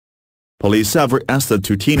Police have arrested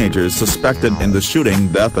 2 teenagers suspected in the shooting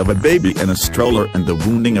death of a baby in a stroller and the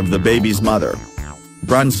wounding of the baby's mother.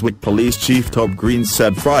 Brunswick Police Chief Tobe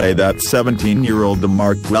said Friday that 17-year-old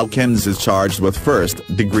Mark Wilkins is charged with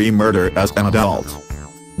first-degree murder as an adult.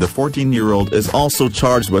 The 14-year-old is also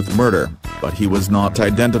charged with murder, but he was not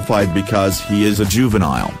identified because he is a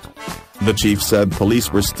juvenile. The chief said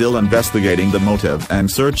police were still investigating the motive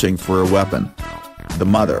and searching for a weapon. The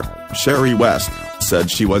mother, Sherry West, said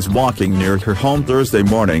she was walking near her home Thursday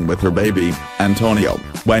morning with her baby, Antonio,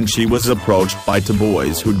 when she was approached by 2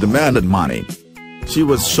 boys who demanded money. She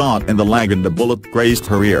was shot in the leg and a bullet grazed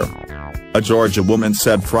her ear. A Georgia woman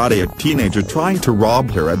said Friday a teenager trying to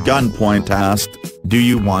rob her at gunpoint asked, "Do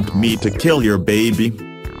you want me to kill your baby?"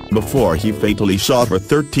 before he fatally shot her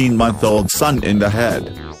 13-month-old son in the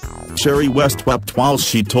head. Sherry West wept while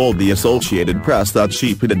she told the Associated Press that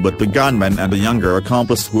she pleaded with the gunman and a younger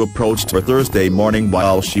accomplice who approached her Thursday morning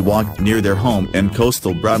while she walked near their home in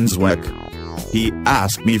coastal Brunswick. "He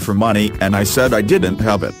asked me for money and I said I didn't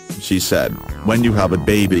have it," she said. "When you have a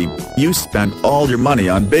baby, you spend all your money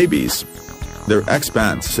on babies. They're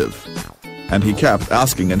expensive. And he kept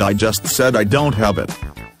asking and I just said I don't have it.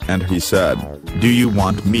 And he said, 'Do you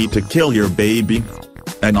want me to kill your baby?'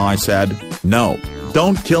 And I said, 'No,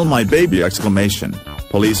 don't kill my baby!'"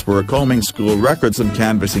 Police were combing school records and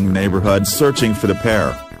canvassing neighborhoods searching for the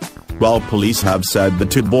pair. While police have said the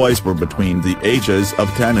 2 boys were between the ages of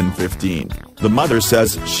 10 and 15, the mother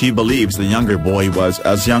says she believes the younger boy was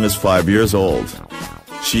as young as 5 years old.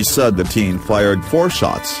 She said the teen fired 4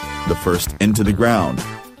 shots, the first into the ground.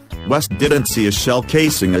 West didn't see a shell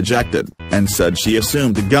casing ejected, and said she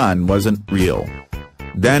assumed the gun wasn't real.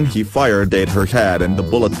 Then he fired at her head and the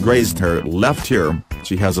bullet grazed her left ear.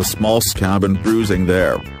 She has a small scab and bruising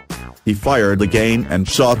there. He fired again and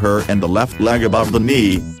shot her in the left leg above the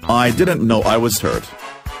knee. "I didn't know I was hurt."